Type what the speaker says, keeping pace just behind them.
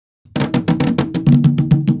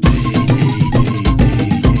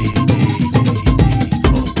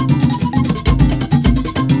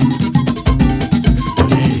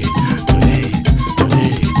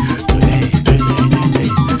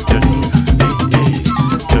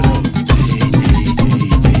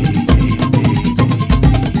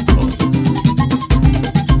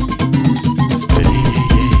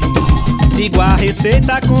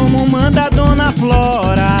receita como manda a dona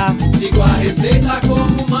Flora. Sigo a receita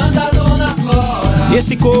como manda a dona Flora.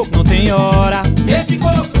 Esse coco não tem hora. Esse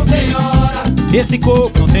coco não tem hora. Esse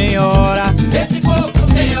coco não tem hora. Esse coco não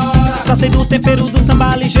tem hora. Só sei do tempero do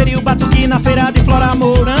samba ligeiro e o batuque na feira de Flora,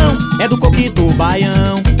 Mourão. É do coco e do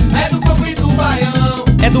baião. É do coco e do baião.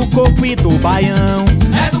 É do coco e do baião.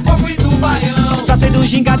 É do coco e do baião. Só sei do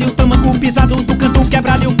gingado e o tamanco pisado, do canto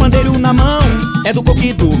quebrado e o pandeiro na mão. É do coco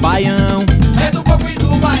e do baião. É do coco e do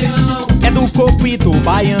baião. É do coco e do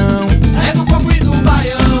baião. É do coco e do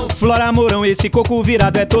baião. Flora, Mourão, esse coco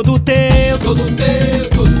virado é todo teu. Todo teu,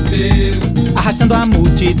 todo teu. Arrastando a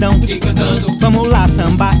multidão E cantando, vamos lá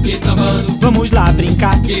sambar, e sambando, vamos lá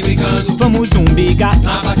brincar, e brincando. vamos zumbigar.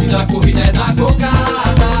 Na batida a corrida é na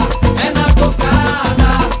cocada. É na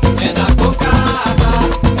cocada. É na cocada.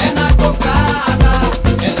 É na cocada.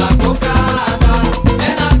 É na cocada.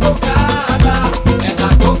 É na cocada. É na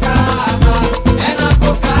cocada. É na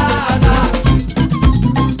cocada.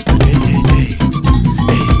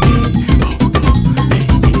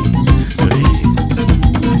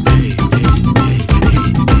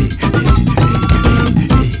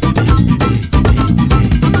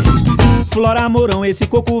 Flora, Mourão, esse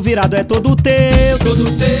coco virado é todo teu. Todo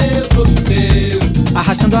teu, todo teu.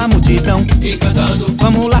 Arrastando a multidão E cantando,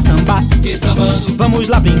 vamos lá sambar, e sambando, vamos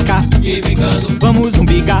lá brincar, e brincando. vamos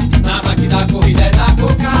zumbigar. Na batida a corrida é na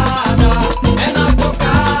cocada. É na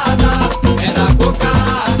cocada. É na cocada.